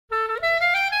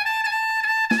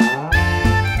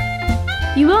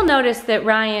You will notice that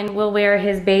Ryan will wear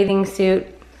his bathing suit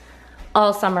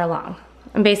all summer long.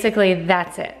 And basically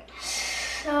that's it.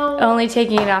 So only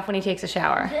taking it off when he takes a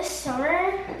shower. This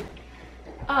summer,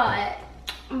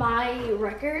 my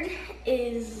record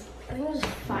is, I think it was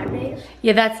 5 days.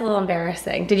 Yeah, that's a little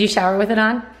embarrassing. Did you shower with it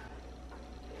on?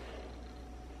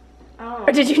 Oh.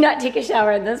 Or did you not take a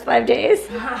shower in those 5 days?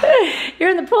 You're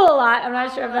in the pool a lot. I'm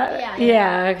not sure if that.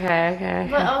 Yeah, okay.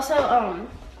 But also,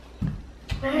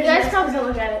 you guys probably don't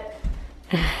look at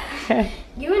it.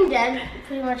 You and Dad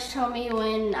pretty much tell me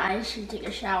when I should take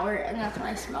a shower, and that's when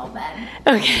I smell bad.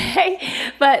 Okay,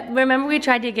 but remember we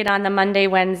tried to get on the Monday,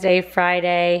 Wednesday,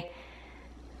 Friday,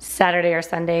 Saturday or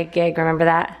Sunday gig, remember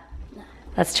that? No.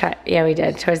 Let's try, yeah we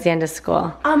did, towards the end of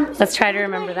school. Let's try to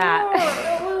remember that.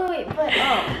 Wait, but,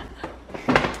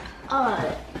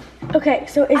 okay,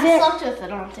 so is I slept with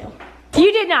it on too.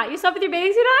 You did not, you slept with your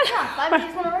bathing suit on? Yeah, 5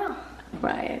 days in a row.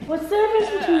 Right. what's the difference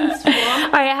between swam?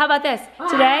 All right, how about this?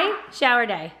 Today, shower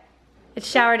day. It's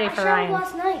shower day for Ryan. I showered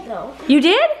last night though. You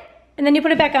did? And then you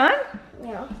put it back on?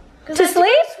 Yeah. To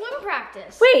sleep? Swim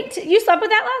practice. Wait, you slept with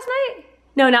that last night?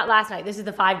 No, not last night. This is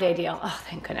the 5-day deal. Oh,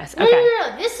 thank goodness. Okay.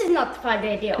 No, this is not the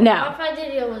 5-day deal. No. My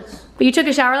 5-day deal was... But you took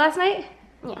a shower last night?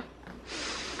 Yeah.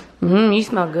 You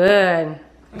smell good.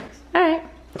 Thanks. All right.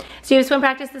 So you have swim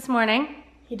practice this morning?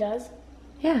 He does?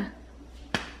 Yeah.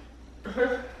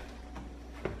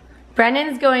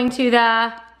 Brennan's going to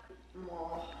the...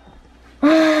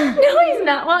 No, he's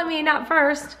not. Well, I mean, not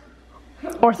first.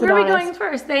 Orthodontist. Where are we going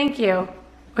first? Thank you.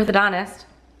 Orthodontist.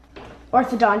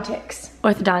 Orthodontics.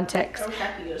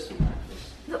 Orthodontics.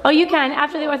 Oh, you can.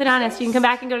 After the orthodontist, you can come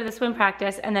back and go to the swim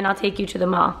practice, and then I'll take you to the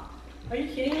mall. Are you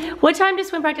kidding me? What time does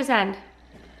swim practice end?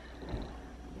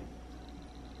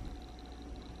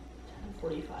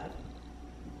 10:45.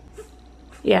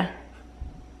 Yeah.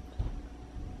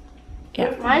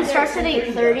 Yeah. Mine starts at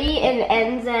 8:30 and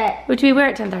ends at... Which we wear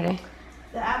at 10:30.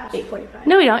 The app's 8:45.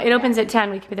 No, we don't. It opens at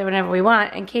 10. We can be there whenever we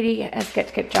want. And Katie has to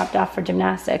get dropped off for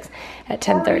gymnastics at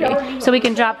 10:30. So we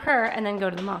can drop her and then go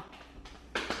to the mall.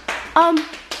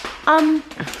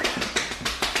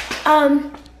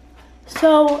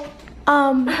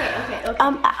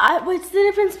 What's the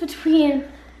difference between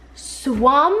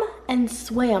swum and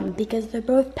swam? Because they're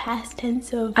both past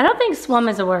tense of... I don't think swum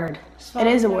is a word. It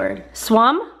is a word.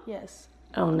 Swum? Yes.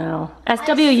 Oh no.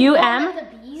 S-W-U-M? The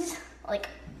bees, like...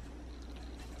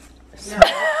 No.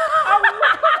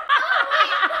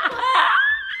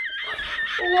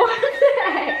 What the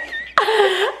heck? I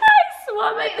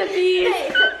swum at the bees.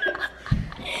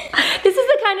 This is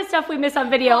the kind of stuff we miss on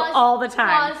video all the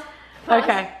time. Pause.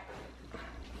 Okay.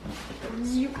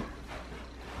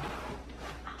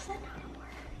 How's that not a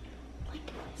word?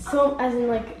 Swim as in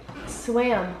like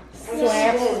swam.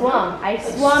 Swam. I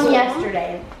swam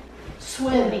yesterday.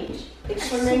 Swim. Beach.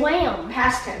 Swam.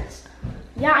 Past tense.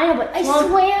 Yeah, I know, but I swam,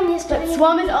 swam yesterday. but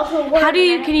swam is also a word. How do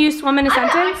you, can you swim in a I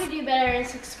sentence? could do better in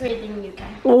 6th grade than you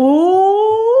can.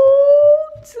 Oh,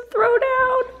 it's a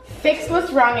throwdown. Fix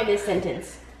what's wrong in this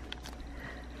sentence.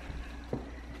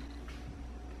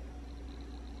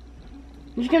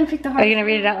 You're gonna pick the hard. Are you gonna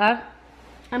read it out loud?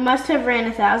 I must have ran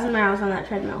 1,000 miles on that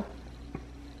treadmill.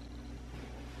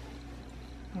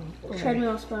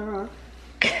 Treadmill spell wrong.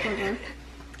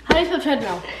 How do you spell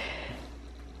treadmill?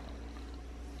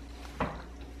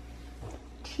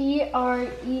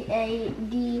 Treadmill.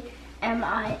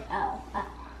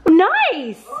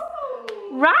 Nice.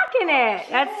 Rocking it.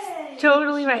 That's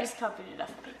totally right.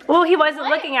 Well, he wasn't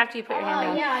looking after you put your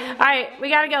hand down. Yeah, All right, we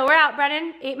gotta go. We're out,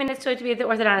 Brennan. 8 minutes to be at the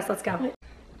orthodontist. Let's go.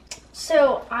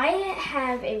 So I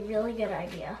have a really good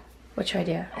idea. What's your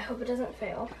idea? I hope it doesn't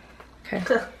fail. Okay.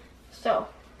 So,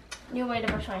 new way to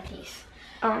brush my teeth.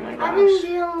 Oh my I've gosh. been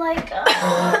feeling like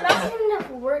I'm not getting enough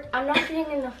work. I'm not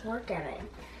getting enough work at it.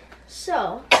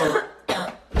 So,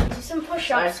 do some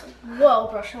push-ups while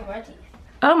brushing my teeth.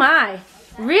 Oh my.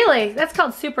 Really? That's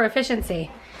called super efficiency.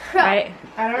 Right?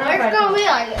 I don't know. It's gonna be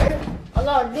like this. I'm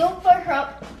gonna do a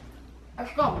push-up.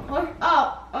 It's gonna push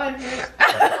up.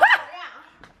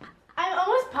 I'm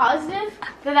almost positive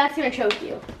that that's gonna choke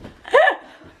you.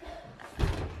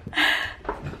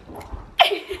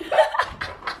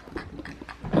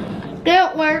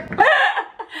 Didn't work. It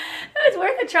was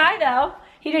worth a try though.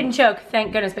 He didn't choke,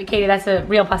 thank goodness, but Katie, that's a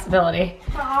real possibility.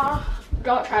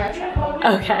 Don't try to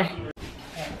try. Okay.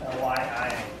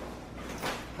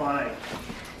 Fine.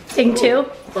 Thing 2?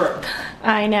 Burp.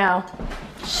 I know.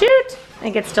 Shoot! I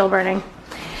think it's still burning.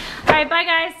 All right, bye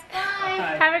guys.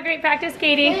 Bye. Have a great practice,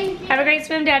 Katie. Thank you. Have a great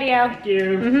swim, Daddy-O. Thank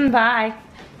you. Bye.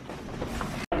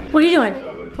 What are you doing?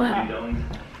 What?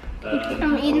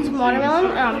 I'm eating some watermelon,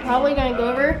 and I'm probably gonna go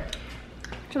over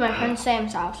to my friend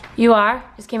Sam's house. You are?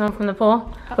 Just came home from the pool?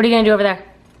 What are you gonna do over there?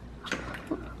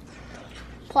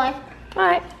 Play. All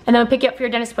right. And then we'll pick you up for your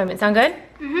dentist appointment. Sound good?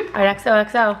 Mm-hmm. All right,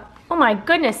 XOXO. Oh my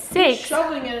goodness sakes.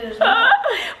 Shoveling it as well.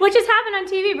 What just happened on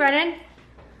TV, Brennan?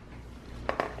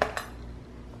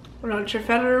 Roger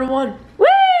Federer won. Woo!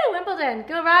 Wimbledon.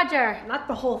 Go Roger. Not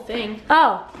the whole thing.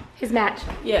 Oh, his match.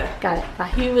 Yeah. Got it. Bye.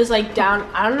 He was like down.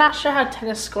 I'm not sure how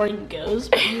tennis scoring goes,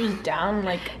 but he was down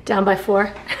like Down by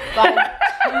 4. by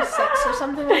 2-6 or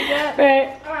something like that.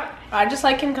 Right. I just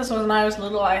like him because when I was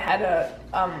little, I had a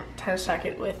tennis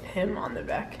racket with him on the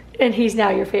back. And he's now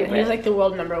your And he was favorite. like the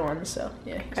world #1, so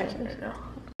yeah. He's right now.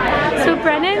 So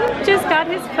Brennan just got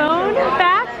his phone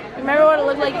back. Remember what it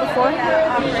looked like before?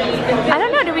 I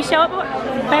don't know, did we show it?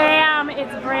 Bam,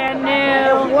 it's brand new.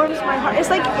 It warms my heart. It's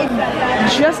like it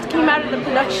just came out of the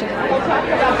production line.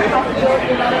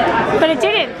 But it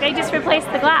didn't, they just replaced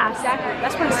the glass. Exactly.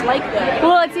 That's what it's like though.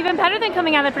 Well, it's even better than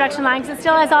coming out of the production line because it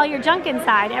still has all your junk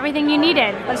inside, everything you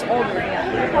needed. But it's older.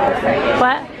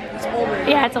 What? It's older.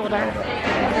 Yeah, it's older.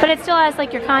 But it still has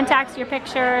like your contacts, your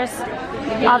pictures,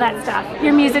 all that stuff.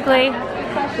 Your Musical.ly.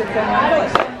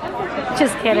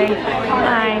 Just kidding.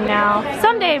 I know.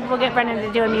 Someday we'll get Brennan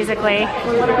to do a Musical.ly.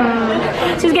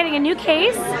 She's getting a new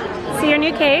case. See your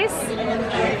new case?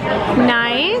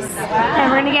 Nice. And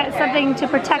we're gonna get something to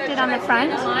protect it on the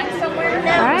front. All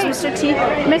right. Mr. T.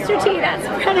 Mr. T, that's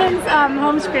Brennan's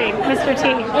home screen. Mr. T.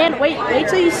 And wait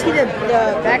till you see the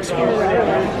back screen right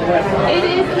away. It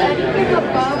is anything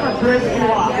above a brick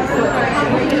wall.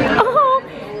 Oh,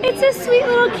 it's a sweet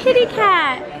little kitty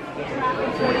cat.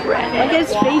 Look at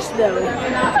his face though.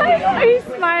 He's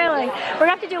smiling. We're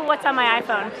gonna have to do what's on my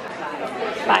iPhone.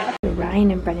 Bye.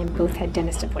 Ryan and Brennan both had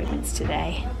dentist appointments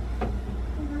today.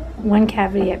 One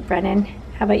cavity at Brennan.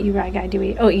 How about you, Rye Guy?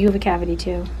 Oh, you have a cavity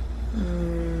too.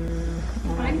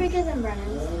 Mine bigger than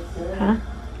Brennan's. Huh?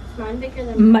 Mine bigger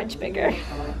than Much bigger.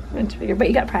 Much bigger. But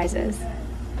you got prizes.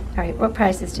 All right, what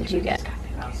prizes did you get?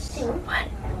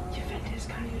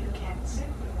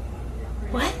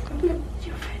 What? What?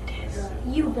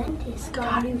 Juventus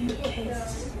got new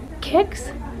kits. Kicks?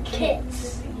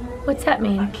 Kits. What's that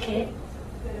mean? Kit.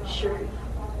 Shirt.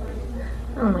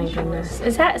 Oh my goodness.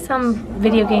 Is that some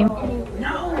video game?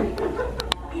 No.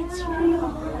 It's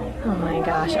real. Oh my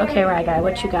gosh. Okay, Rye Guy,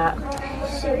 what you got?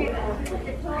 So,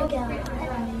 I got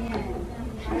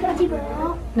Flippin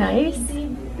Ball. Nice.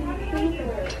 And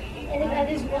I got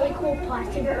this really cool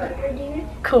plastic flipper, dude.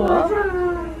 Cool.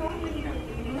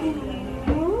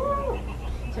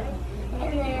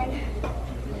 And then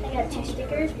I got 2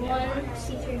 stickers, one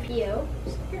C3PO.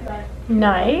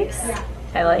 Nice.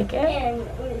 I like it. And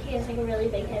he has like a really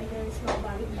big head and a small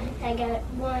body. And I got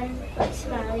one like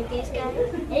smiley face guy.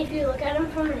 And if you look at him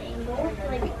from an angle,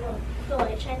 like the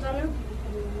light shines on him,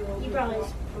 you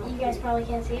guys probably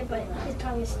can't see it, but his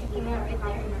tongue is sticking out right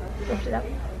there. Lift it up.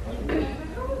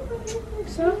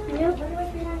 So, yeah.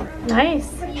 Nice.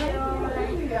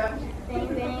 Bang bang. Bang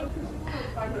bang.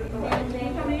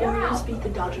 Just beat the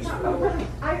Dodgers.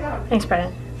 Thanks,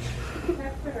 Brennan.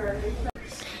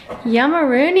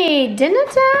 Yummaroony, dinner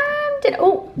time.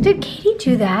 Did Katie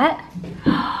do that?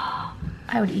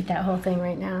 I would eat that whole thing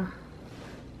right now.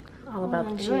 All about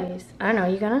the cheese. I don't know,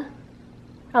 you gonna?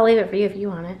 I'll leave it for you if you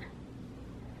want it.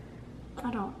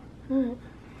 I don't. Alright.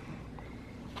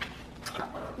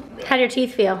 How do your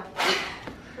teeth feel?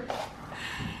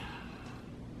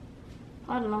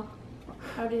 I don't know.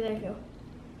 How do they feel?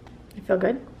 You feel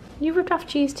good? You ripped off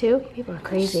cheese too? People are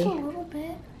crazy. Just a little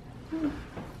bit.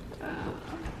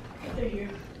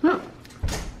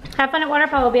 Have fun at water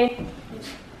polo, babe.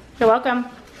 You're welcome.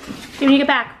 See you when you get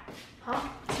back. Huh?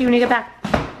 See you when you get back.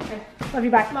 Okay. Love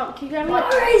you, bye. Mom, can you grab me?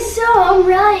 Alright, so I'm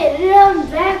Ryan and I'm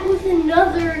back with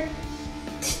another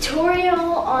tutorial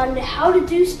on how to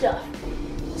do stuff.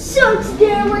 So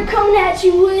today we're coming at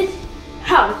you with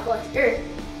how to flex, or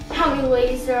how many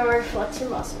ways there are to flex your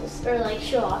muscles, or like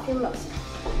show off your muscles.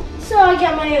 So I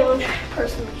got my own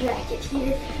personal jacket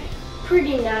here.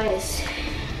 Pretty nice.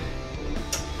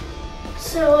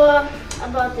 So I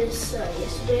bought this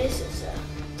yesterday, so it's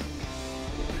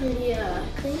pretty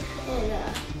clean and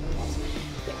nice.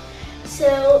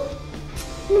 So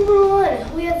number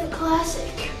 1, we have the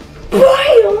classic.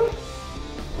 BAM!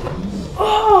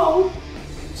 Oh!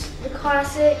 Just the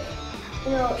classic,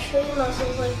 you know, show your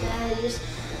muscles like that and just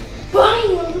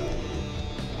BAM!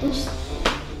 And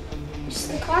just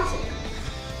the classic.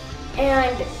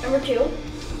 And number 2,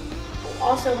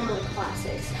 also one of the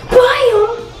classics.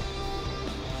 BAM!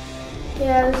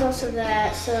 Yeah, there's also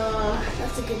that, so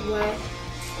that's a good way.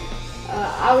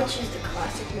 I would choose the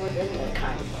classic more than the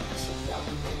kind of classic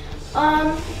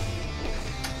though.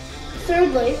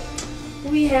 Thirdly,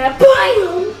 we have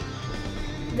BIOM,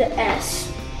 the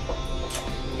S.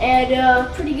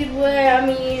 And pretty good way. I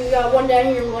mean, you got one down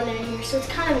here, one down here. So it's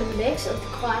kind of a mix of the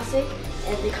classic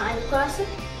and the kind of classic.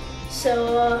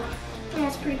 So yeah,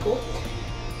 it's pretty cool.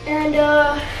 And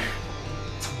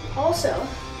also,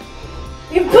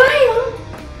 we have BIOM,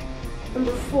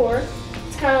 number 4.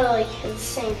 It's kind of like the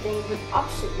same thing, but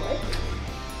opposite way.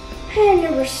 And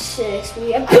number 6,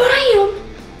 we have BIOM.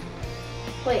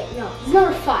 Wait, no, it's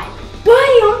number 5.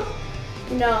 BIOM.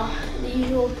 No, the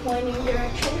usual pointing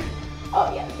direction.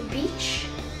 Oh yeah, the beach,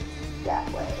 that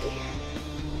way.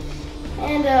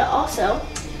 And also,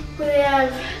 we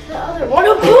have the other one,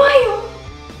 a BIOM,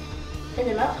 in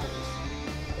the mountains,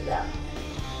 like that.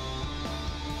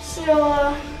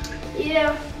 So,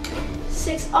 yeah,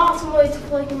 6 awesome ways to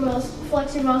flex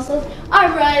your muscles.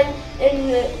 I'm Ryan,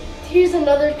 and here's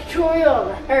another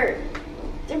tutorial, or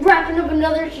wrapping up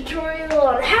another tutorial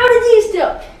on how to do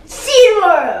stuff. See you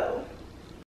tomorrow.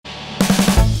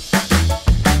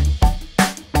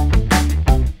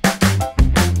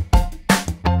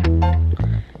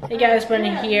 Hey guys,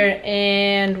 Brennan here,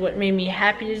 and what made me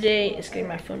happy today is getting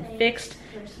my phone fixed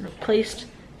and replaced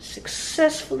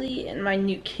successfully in my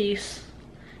new case.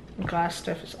 And glass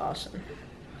stuff is awesome.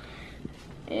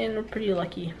 And we're pretty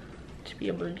lucky to be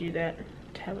able to do that,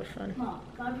 to have a fun.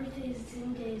 My birthday is the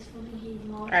same day as Flippin Katie's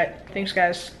mom. Alright, thanks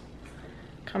guys.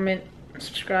 Comment,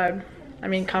 subscribe.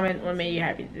 Comment what made you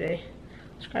happy today.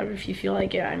 Subscribe if you feel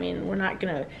like it. We're not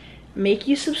gonna make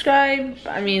you subscribe.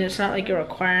 It's not like a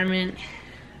requirement.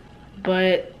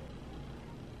 But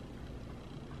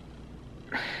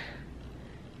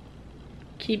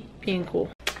keep being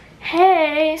cool.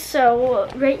 Hey, so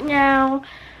right now,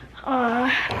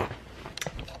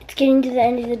 it's getting to the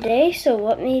end of the day. So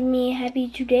what made me happy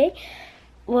today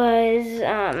was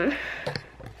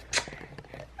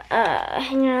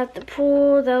hanging out at the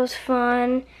pool. That was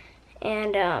fun,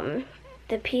 and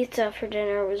the pizza for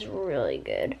dinner was really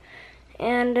good.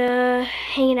 And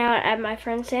hanging out at my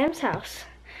friend Sam's house.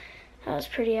 That was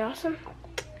pretty awesome.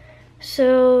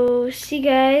 So, see you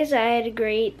guys. I had a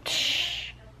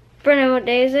great... Brennan, what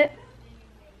day is it?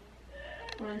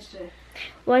 Wednesday.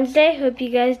 Wednesday. Hope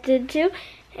you guys did too.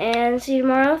 And see you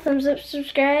tomorrow. Thumbs up,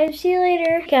 subscribe. See you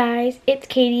later. Guys, it's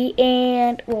Katie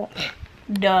and, well,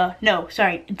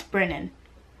 it's Brennan.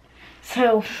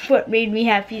 So, what made me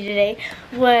happy today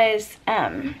was,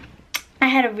 I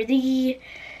had a really...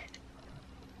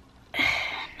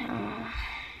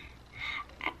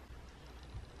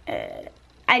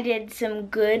 I did some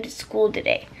good school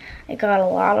today. I got a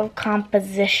lot of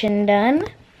composition done,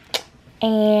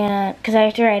 and because I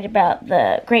have to write about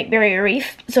the Great Barrier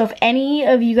Reef. So if any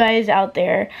of you guys out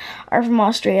there are from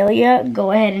Australia,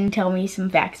 go ahead and tell me some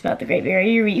facts about the Great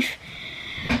Barrier Reef.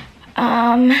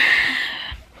 I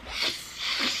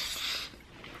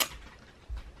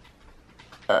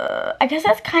guess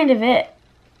that's kind of it.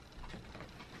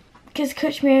 Because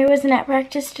Coach Mary wasn't at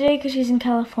practice today because she's in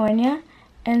California.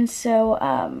 And so,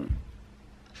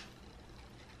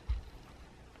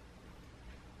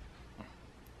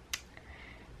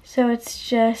 it's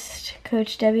just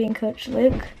Coach Debbie and Coach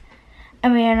Luke.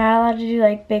 And we are not allowed to do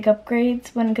like big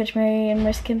upgrades when Coach Mary and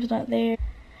Miss Kim's not there.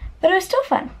 But it was still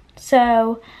fun.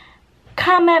 So,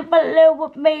 comment below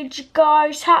what made you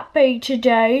guys happy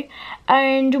today.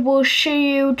 And we'll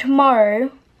see you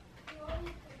tomorrow.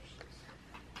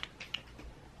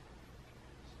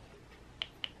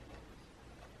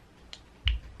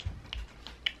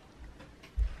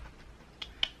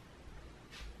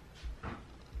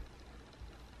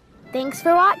 Thanks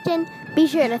for watching. Be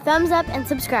sure to thumbs up and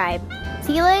subscribe.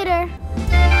 See you later.